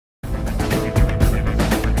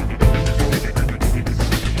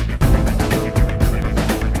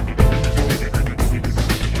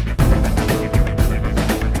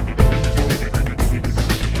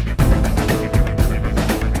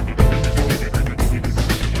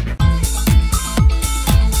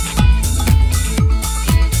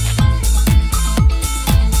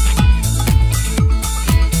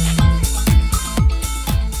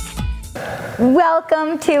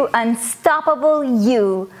Welcome to Unstoppable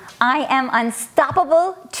You. I am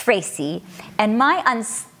Unstoppable Tracy, and my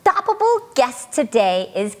unstoppable guest today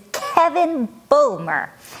is Kevin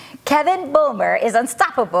Bulmer. Kevin Bulmer is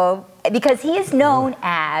unstoppable because he is known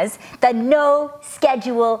as the no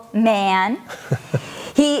schedule man.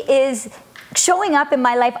 He is showing up in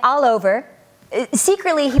my life all over.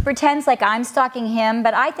 Secretly, he pretends like I'm stalking him,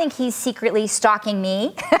 but I think he's secretly stalking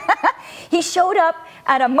me. He showed up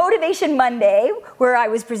at a Motivation Monday where I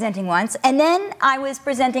was presenting once, and then I was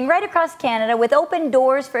presenting right across Canada with Open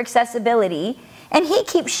Doors for Accessibility, and he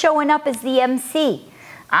keeps showing up as the MC.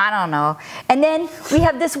 I don't know. And then we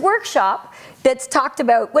have this workshop that's talked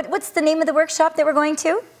about. What's the name of the workshop that we're going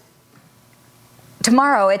to?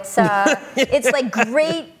 Tomorrow. It's like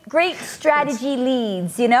great strategy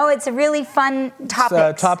leads. You know, it's a really fun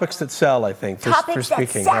topic. Topics that sell, I think, for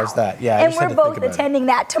speaking. How's that? Yeah. And we're both attending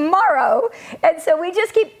that tomorrow. And so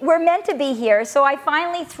we're meant to be here. So I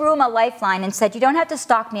finally threw him a lifeline and said, you don't have to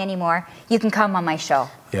stalk me anymore. You can come on my show.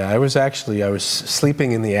 Yeah, I was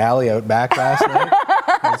sleeping in the alley out back last night.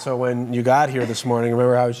 And so when you got here this morning,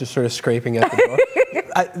 remember I was just sort of scraping at the door?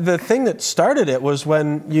 The thing that started it was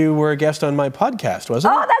when you were a guest on my podcast,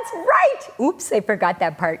 wasn't it? Oh, that's right. Oops, I forgot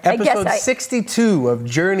that part. Episode 62 of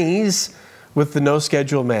Journeys with the No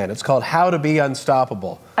Schedule Man. It's called How to Be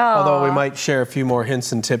Unstoppable. Oh. Although we might share a few more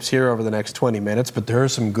hints and tips here over the next 20 minutes, but there are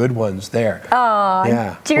some good ones there. Oh,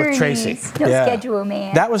 yeah, Journeys, with Tracy. No Schedule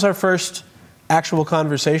Man. That was our first actual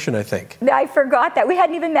conversation, I think. I forgot that. We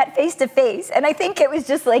hadn't even met face to face. And I think it was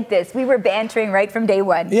just like this. We were bantering right from day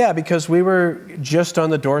one. Yeah, because we were just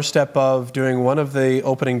on the doorstep of doing one of the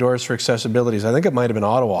opening doors for accessibilities. I think it might have been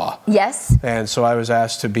Ottawa. Yes. And so I was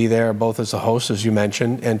asked to be there both as a host, as you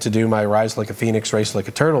mentioned, and to do my Rise Like a Phoenix, Race Like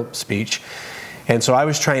a Turtle speech. And so I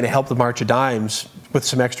was trying to help the March of Dimes with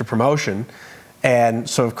some extra promotion. And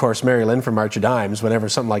so, of course, Mary Lynn from March of Dimes, whenever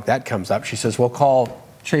something like that comes up, she says, well, call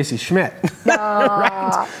Tracy Schmidt.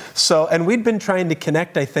 Right? So, and we'd been trying to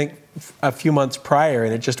connect, I think, a few months prior,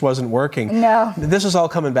 and it just wasn't working. No. This is all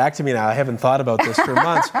coming back to me now. I haven't thought about this for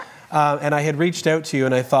months. And I had reached out to you,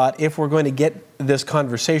 and I thought, if we're going to get this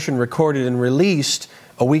conversation recorded and released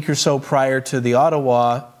a week or so prior to the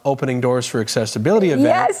Ottawa Opening Doors for Accessibility event,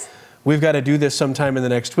 yes, we've got to do this sometime in the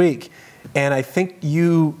next week. And I think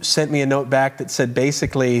you sent me a note back that said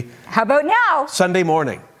basically, how about now? Sunday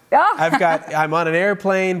morning. Oh. I'm on an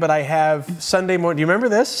airplane, but I have Sunday morning. Do you remember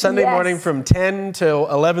this? Sunday morning from 10 till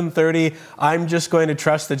 11:30. I'm just going to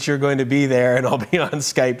trust that you're going to be there, and I'll be on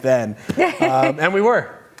Skype then. And we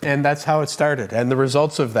were. And that's how it started. And the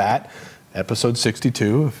results of that, episode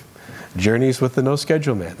 62 of Journeys with the No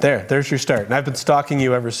Schedule Man. There's your start. And I've been stalking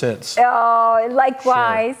you ever since. Oh,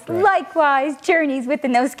 likewise. Sure, right. Likewise. Journeys with the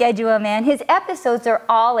No Schedule Man. His episodes are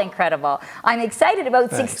all incredible. I'm excited about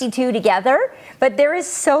Thanks. 62 together, but there is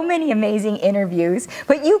so many amazing interviews.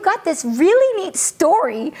 But you got this really neat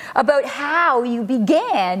story about how you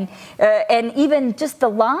began, and even just the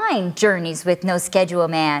line, Journeys with No Schedule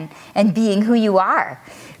Man, and being who you are.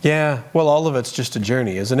 Yeah, well, all of it's just a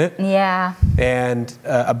journey, isn't it? Yeah. And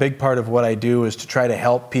a big part of what I do is to try to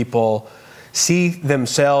help people see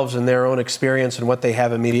themselves and their own experience and what they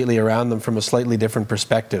have immediately around them from a slightly different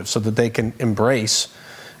perspective, so that they can embrace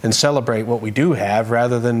and celebrate what we do have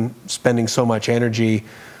rather than spending so much energy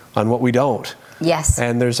on what we don't. Yes.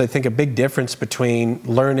 And there's, I think, a big difference between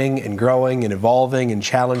learning and growing and evolving and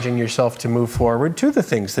challenging yourself to move forward to the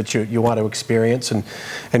things that you want to experience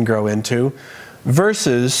and grow into,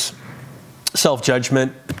 versus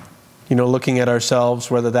self-judgment, looking at ourselves,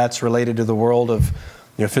 whether that's related to the world of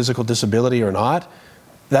physical disability or not.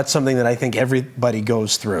 That's something that I think everybody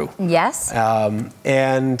goes through. Yes.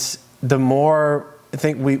 And the more I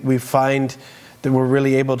think we find that we're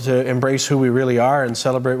really able to embrace who we really are and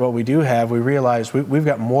celebrate what we do have, we realize we've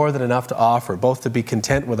got more than enough to offer, both to be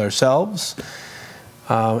content with ourselves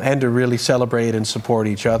and to really celebrate and support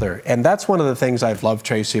each other. And that's one of the things I've loved,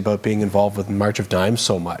 Tracy, about being involved with March of Dimes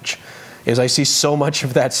so much, is I see so much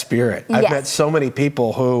of that spirit. Yes. I've met so many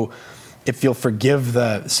people who, if you'll forgive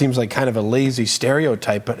seems like kind of a lazy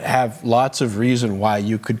stereotype, but have lots of reason why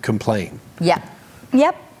you could complain. Yep.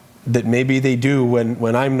 Yep. That maybe they do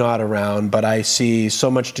when I'm not around, but I see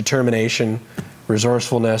so much determination,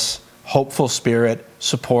 resourcefulness, hopeful spirit,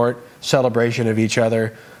 support, celebration of each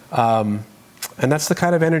other. And that's the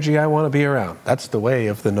kind of energy I want to be around. That's the way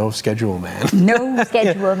of the no schedule man. No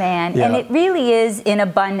schedule man. Yeah. And it really is in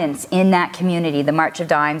abundance in that community, the March of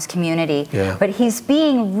Dimes community. Yeah. But he's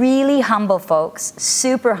being really humble, folks,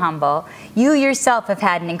 super humble. You yourself have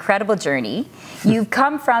had an incredible journey. You've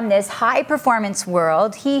come from this high performance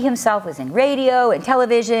world. He himself was in radio and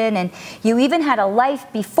television, and you even had a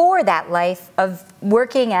life before that life of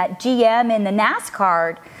working at GM in the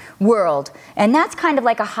NASCAR world. And that's kind of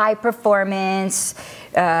like a high performance,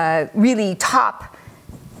 really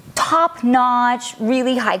top-notch,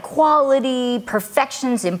 really high quality.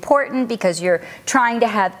 Perfection's important because you're trying to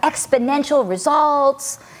have exponential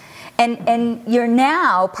results. And you're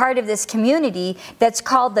now part of this community that's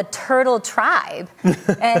called the Turtle Tribe.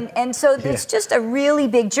 and so it's just a really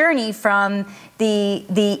big journey from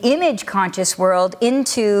the image conscious world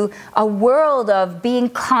into a world of being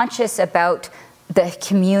conscious about the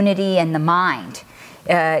community and the mind.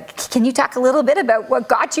 Can you talk a little bit about what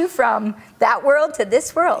got you from that world to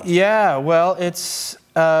this world? Yeah, well, it's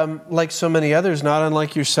like so many others, not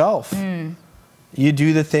unlike yourself. You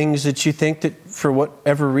do the things that you think that, for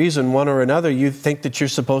whatever reason, one or another, you think that you're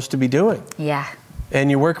supposed to be doing. Yeah.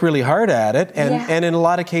 And you work really hard at it, and in a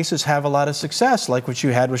lot of cases have a lot of success, like what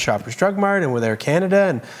you had with Shoppers Drug Mart and with Air Canada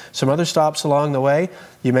and some other stops along the way.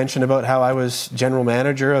 You mentioned about how I was general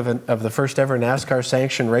manager of the first ever NASCAR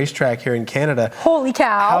sanctioned racetrack here in Canada. Holy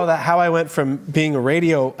cow. How I went from being a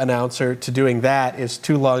radio announcer to doing that is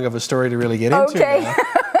too long of a story to really get into. Okay.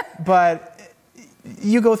 But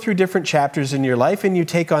you go through different chapters in your life and you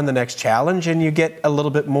take on the next challenge and you get a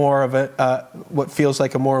little bit more of what feels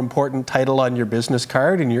like a more important title on your business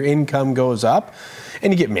card, and your income goes up,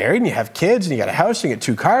 and you get married and you have kids and you got a house and you get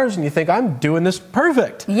 2 cars and you think, I'm doing this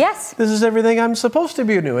perfect. Yes. This is everything I'm supposed to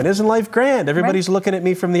be doing. Isn't life grand? Everybody's looking at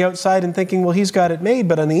me from the outside and thinking, well, he's got it made.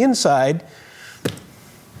 But on the inside,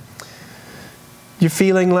 you're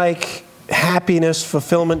feeling like happiness,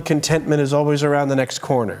 fulfillment, contentment is always around the next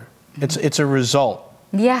corner. It's a result,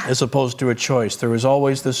 as opposed to a choice. There was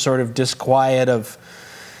always this sort of disquiet of,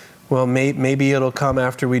 well, maybe it'll come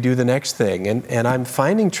after we do the next thing. And I'm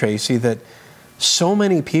finding, Tracy, that so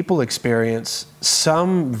many people experience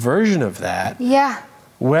some version of that. Yeah.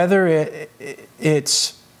 Whether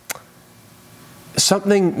it's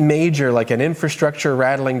something major, like an infrastructure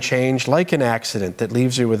rattling change, like an accident that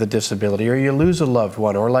leaves you with a disability, or you lose a loved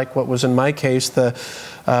one, or like what was in my case, the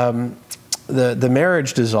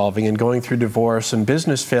marriage dissolving and going through divorce and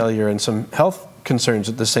business failure and some health concerns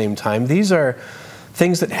at the same time. These are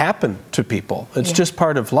things that happen to people. It's just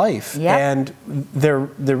part of life. And they're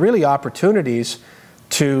really opportunities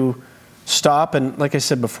to stop and, like I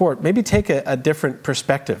said before, maybe take a different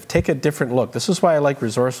perspective, take a different look. This is why I like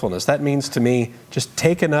resourcefulness. That means to me, just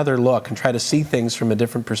take another look and try to see things from a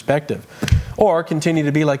different perspective. Or continue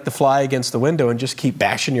to be like the fly against the window and just keep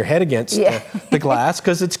bashing your head against the glass,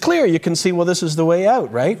 because it's clear. You can see, well, this is the way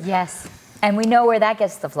out, right? Yes. And we know where that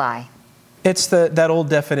gets the fly. It's that old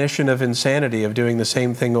definition of insanity, of doing the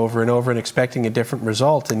same thing over and over and expecting a different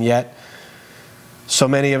result. And yet, so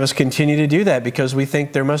many of us continue to do that because we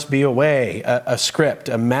think there must be a way, a script,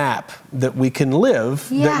 a map that we can live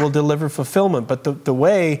that will deliver fulfillment. But the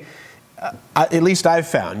way, at least I've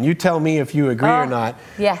found, you tell me if you agree or not,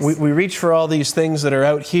 we reach for all these things that are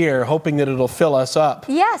out here hoping that it'll fill us up.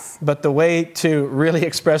 Yes. But the way to really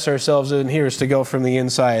express ourselves in here is to go from the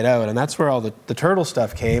inside out. And that's where all the turtle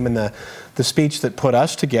stuff came. And the speech that put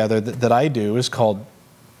us together that I do is called,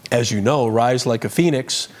 as you know, Rise Like a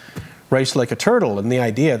Phoenix, Race Like a Turtle. And the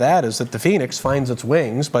idea of that is that the phoenix finds its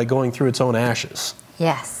wings by going through its own ashes.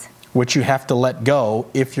 Yes. Which you have to let go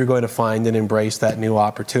if you're going to find and embrace that new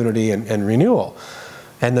opportunity and renewal.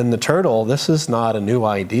 And then the turtle, this is not a new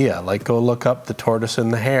idea. Like, go look up the tortoise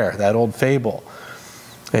and the hare, that old fable.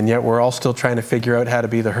 And yet we're all still trying to figure out how to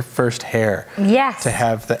be the first hare. Yes. To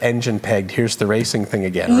have the engine pegged, here's the racing thing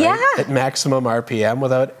again, right? Yeah. At maximum RPM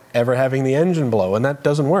without ever having the engine blow, and that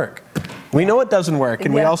doesn't work. We know it doesn't work,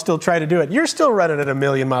 and we all still try to do it. You're still running at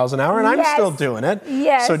 1,000,000 miles an hour, and I'm still doing it.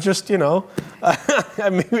 Yes. So just, you know, I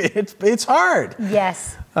mean, it's hard.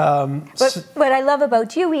 Yes. But what I love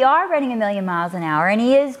about you, we are running 1,000,000 miles an hour, and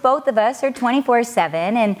he is, both of us are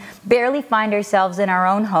 24/7 and barely find ourselves in our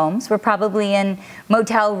own homes. We're probably in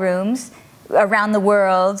motel rooms around the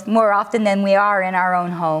world more often than we are in our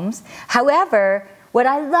own homes. However, what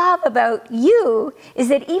I love about you is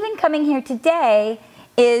that even coming here today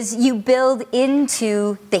is you build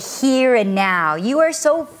into the here and now. You are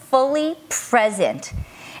so fully present.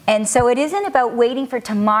 And so it isn't about waiting for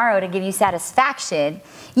tomorrow to give you satisfaction.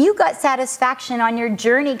 You got satisfaction on your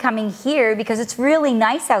journey coming here because it's really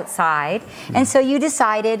nice outside. And so you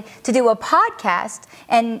decided to do a podcast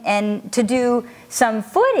and to do some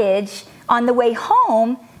footage on the way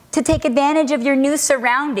home to take advantage of your new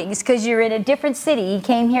surroundings because you're in a different city. You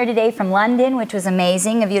came here today from London, which was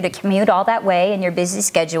amazing of you to commute all that way in your busy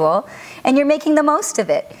schedule, and you're making the most of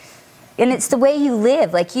it. And it's the way you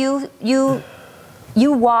live. Like you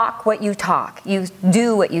walk what you talk. You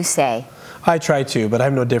do what you say. I try to, but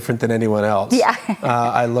I'm no different than anyone else. Yeah.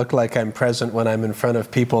 I look like I'm present when I'm in front of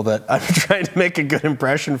people that I'm trying to make a good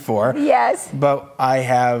impression for. Yes. But I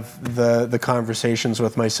have the conversations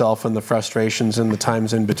with myself and the frustrations and the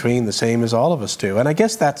times in between, the same as all of us do. And I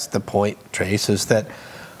guess that's the point, Trace, is that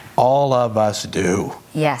all of us do.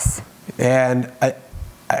 Yes. And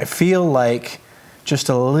I feel like just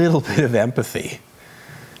a little bit of empathy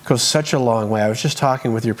goes such a long way. I was just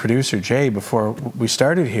talking with your producer, Jay, before we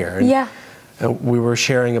started here. And yeah. We were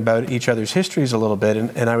sharing about each other's histories a little bit,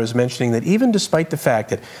 and I was mentioning that even despite the fact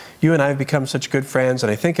that you and I have become such good friends,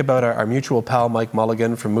 and I think about our mutual pal, Mike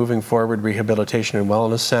Mulligan from Moving Forward Rehabilitation and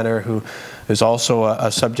Wellness Center, who is also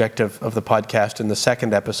a subject of the podcast in the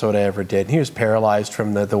second episode I ever did. And he was paralyzed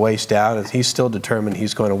from the waist down, and he's still determined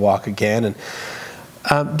he's going to walk again.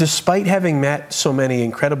 And despite having met so many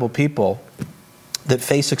incredible people that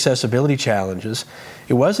face accessibility challenges,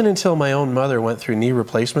 it wasn't until my own mother went through knee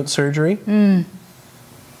replacement surgery and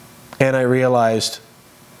I realized,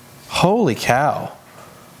 holy cow,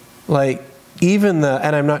 like even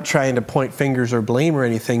and I'm not trying to point fingers or blame or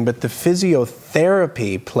anything, but the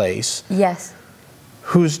physiotherapy place, yes,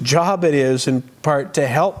 whose job it is in part to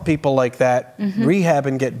help people like that rehab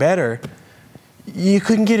and get better, you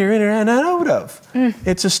couldn't get her in and out of.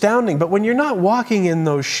 It's astounding. But when you're not walking in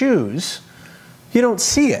those shoes, you don't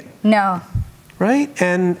see it. No. Right?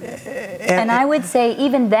 And I would say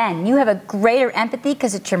even then, you have a greater empathy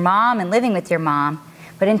because it's your mom and living with your mom.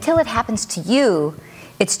 But until it happens to you,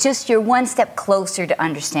 it's just you're one step closer to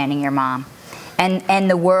understanding your mom and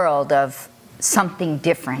the world of something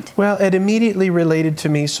different. Well, it immediately related to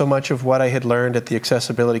me so much of what I had learned at the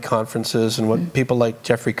accessibility conferences and what people like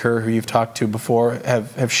Jeffrey Kerr, who you've talked to before,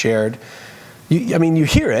 have shared. I mean, you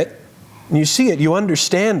hear it, and you see it, you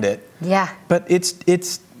understand it. Yeah. But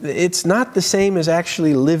it's not the same as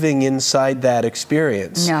actually living inside that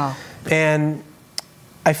experience. No. And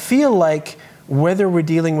I feel like whether we're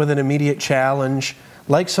dealing with an immediate challenge,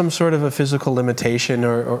 like some sort of a physical limitation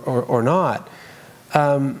or not,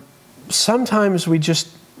 sometimes we just,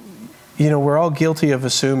 we're all guilty of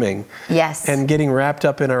assuming. Yes. And getting wrapped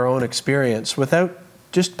up in our own experience without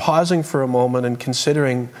just pausing for a moment and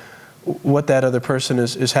considering what that other person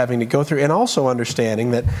is having to go through, and also understanding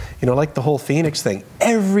that, like the whole Phoenix thing,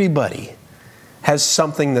 everybody has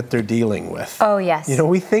something that they're dealing with. Oh, yes.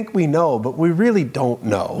 We think we know, but we really don't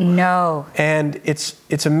know. No. And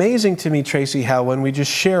it's amazing to me, Tracy, how when we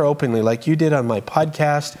just share openly, like you did on my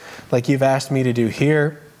podcast, like you've asked me to do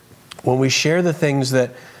here, when we share the things that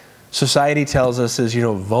society tells us is,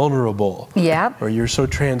 vulnerable. Yeah. Or you're so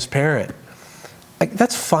transparent.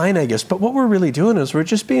 That's fine, I guess, but what we're really doing is we're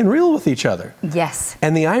just being real with each other. Yes.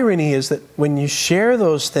 And the irony is that when you share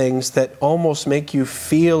those things that almost make you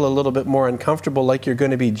feel a little bit more uncomfortable, like you're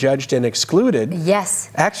going to be judged and excluded.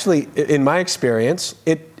 Yes. Actually, in my experience,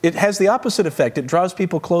 it has the opposite effect. It draws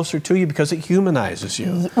people closer to you because it humanizes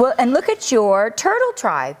you. Well, and look at your turtle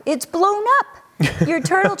tribe. It's blown up. Your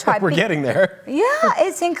turtle tribe. We're getting there. Yeah,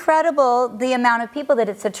 it's incredible the amount of people that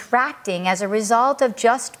it's attracting as a result of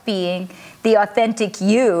just being the authentic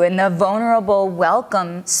you and the vulnerable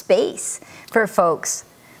welcome space for folks.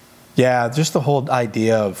 Yeah, just the whole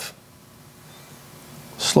idea of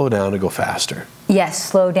slow down to go faster. Yes,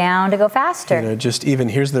 slow down to go faster. Just even,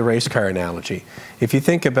 here's the race car analogy. If you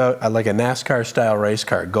think about like a NASCAR style race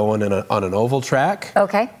car going on an oval track,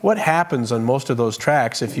 okay, what happens on most of those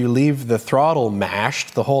tracks if you leave the throttle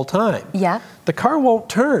mashed the whole time? Yeah. The car won't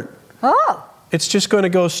turn. Oh. It's just going to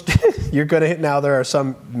go, you're going to hit, now there are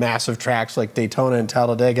some massive tracks like Daytona and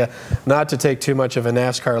Talladega, not to take too much of a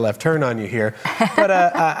NASCAR left turn on you here, but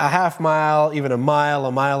a half mile, even a mile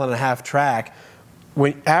and a half track,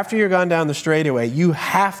 after you're gone down the straightaway, you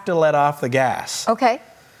have to let off the gas. Okay.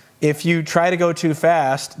 If you try to go too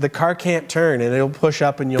fast, the car can't turn and it'll push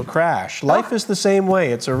up and you'll crash. Life is the same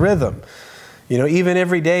way. It's a rhythm. Even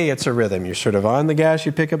every day it's a rhythm. You're sort of on the gas,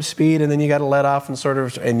 you pick up speed, and then you got to let off and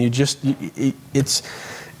it's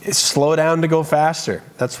slow down to go faster.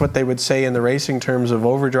 That's what they would say in the racing terms of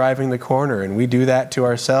overdriving the corner, and we do that to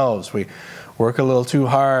ourselves. work a little too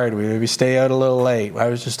hard, we maybe stay out a little late. I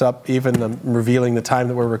was just up, even revealing the time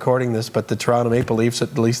that we're recording this, but the Toronto Maple Leafs,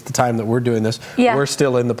 at least the time that we're doing this, we're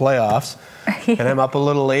still in the playoffs. And I'm up a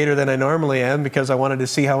little later than I normally am because I wanted to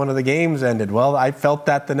see how one of the games ended. Well, I felt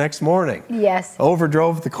that the next morning. Yes.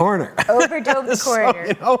 Overdrove the corner. Overdrove the corner.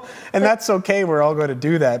 So, you know, and that's okay. We're all going to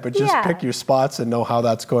do that. But just pick your spots and know how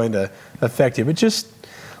that's going to affect you. But just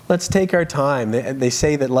let's take our time. They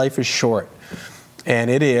say that life is short. And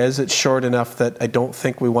it is. It's short enough that I don't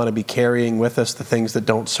think we want to be carrying with us the things that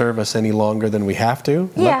don't serve us any longer than we have to.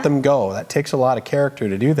 Let them go. That takes a lot of character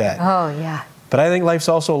to do that. Oh, yeah. But I think life's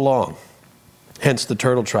also long. Hence the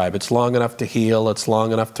turtle tribe. It's long enough to heal, it's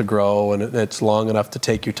long enough to grow, and it's long enough to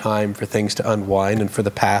take your time for things to unwind and for the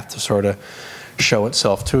path to sort of show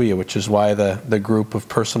itself to you, which is why the group of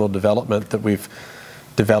personal development that we've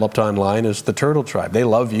developed online is the turtle tribe. They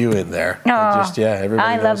love you in there.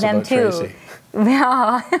 Everybody knows about Tracy.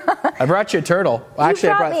 I brought you a turtle. Well, actually,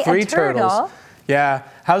 I brought 3 turtles. Yeah.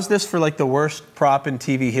 How's this for like the worst prop in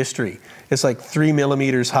TV history? It's like 3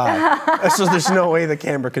 millimeters high. So there's no way the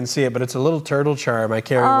camera can see it, but it's a little turtle charm. I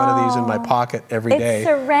carry one of these in my pocket every day. It's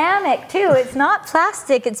ceramic too. It's not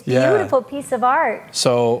plastic. It's a beautiful piece of art.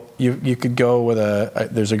 So you could go with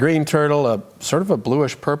there's a green turtle, a sort of a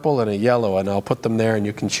bluish purple, and a yellow, and I'll put them there, and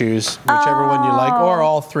you can choose whichever one you like, or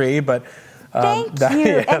all 3. But thank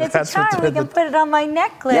you. And it's a charm. We can put it on my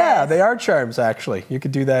necklace. Yeah, they are charms, actually. You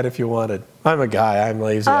could do that if you wanted. I'm a guy. I'm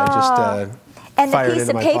lazy. I just and the piece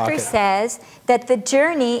of paper says that the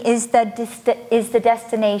journey is the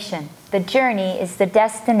destination. The journey is the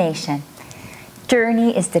destination.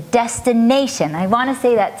 Journey is the destination. I want to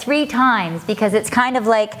say that 3 times because it's kind of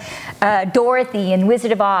like Dorothy in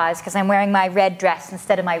Wizard of Oz, because I'm wearing my red dress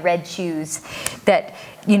instead of my red shoes. That,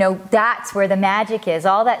 you know, that's where the magic is.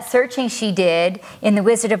 All that searching she did in the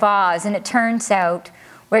Wizard of Oz, and it turns out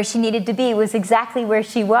where she needed to be was exactly where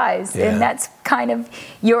she was. Yeah. And that's kind of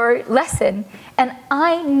your lesson. And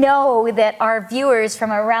I know that our viewers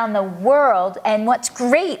from around the world, and what's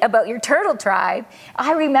great about your turtle tribe,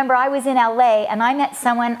 I remember I was in LA and I met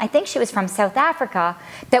someone, I think she was from South Africa,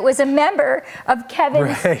 that was a member of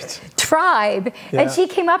Kevin's tribe. Yeah. And she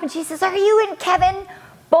came up and she says, "Are you in Kevin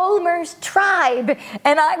Bulmer's tribe?"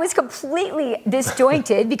 And I was completely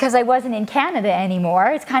disjointed because I wasn't in Canada anymore.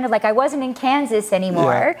 It's kind of like I wasn't in Kansas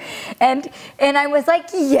anymore. Yeah. And I was like,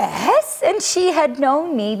 yes. And she had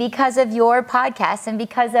known me because of your podcast and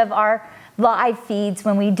because of our live feeds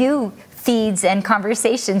when we do feeds and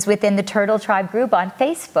conversations within the Turtle Tribe group on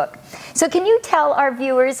Facebook. So can you tell our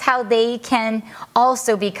viewers how they can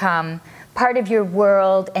also become part of your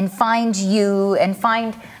world and find you and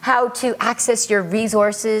find how to access your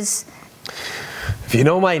resources? If you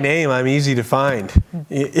know my name, I'm easy to find.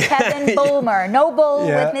 Kevin Bulmer. No bull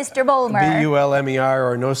with Mr. Bulmer. B-U-L-M-E-R,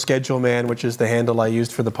 or No Schedule Man, which is the handle I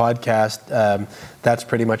used for the podcast. That's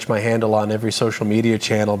pretty much my handle on every social media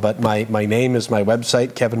channel. But my name is my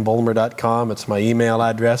website, kevinbulmer.com. It's my email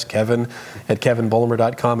address,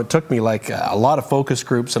 kevin@kevinbulmer.com. It took me like a lot of focus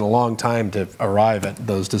groups and a long time to arrive at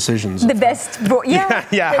those decisions. The best, How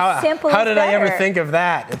did I ever think of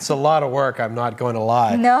that? It's a lot of work, I'm not going to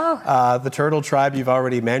lie. No. The Turtle Tribe you've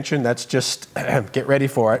already mentioned. That's just, get ready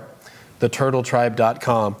for it,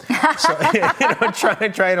 theturtletribe.com.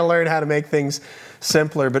 So, trying to learn how to make things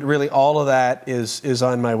simpler, but really all of that is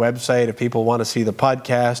on my website. If people want to see the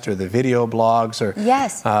podcast or the video blogs, or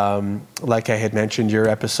like I had mentioned, your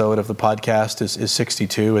episode of the podcast is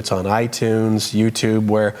 62. It's on iTunes, YouTube,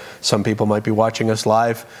 where some people might be watching us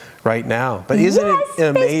live right now. But isn't it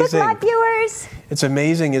amazing? Facebook Live viewers. It's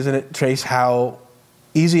amazing, isn't it, Trace, how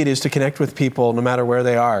easy it is to connect with people no matter where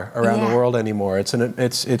they are around the world anymore. It's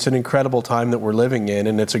an incredible time that we're living in,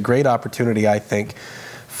 and it's a great opportunity, I think,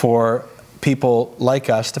 for people like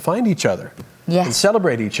us to find each other and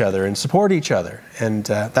celebrate each other and support each other. And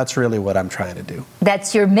that's really what I'm trying to do.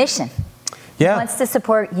 That's your mission. Yeah. He wants to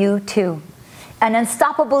support you too. An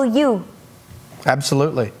unstoppable you.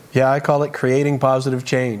 Absolutely. Yeah, I call it creating positive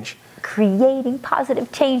change. Creating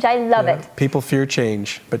positive change. I love it. People fear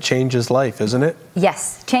change, but change is life, isn't it?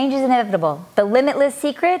 Yes, change is inevitable. The limitless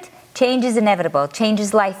secret, change is inevitable. Change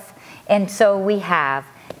is life. And so we have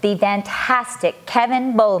the fantastic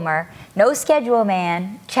Kevin Bulmer, No Schedule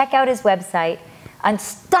Man. Check out his website.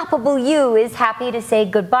 Unstoppable You is happy to say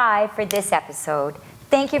goodbye for this episode.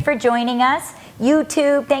 Thank you for joining us.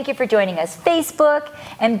 YouTube, thank you for joining us. Facebook,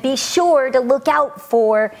 and be sure to look out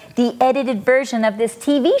for the edited version of this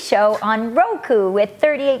TV show on Roku with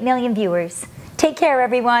 38 million viewers. Take care,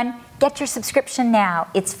 everyone. Get your subscription now.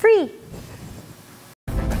 It's free.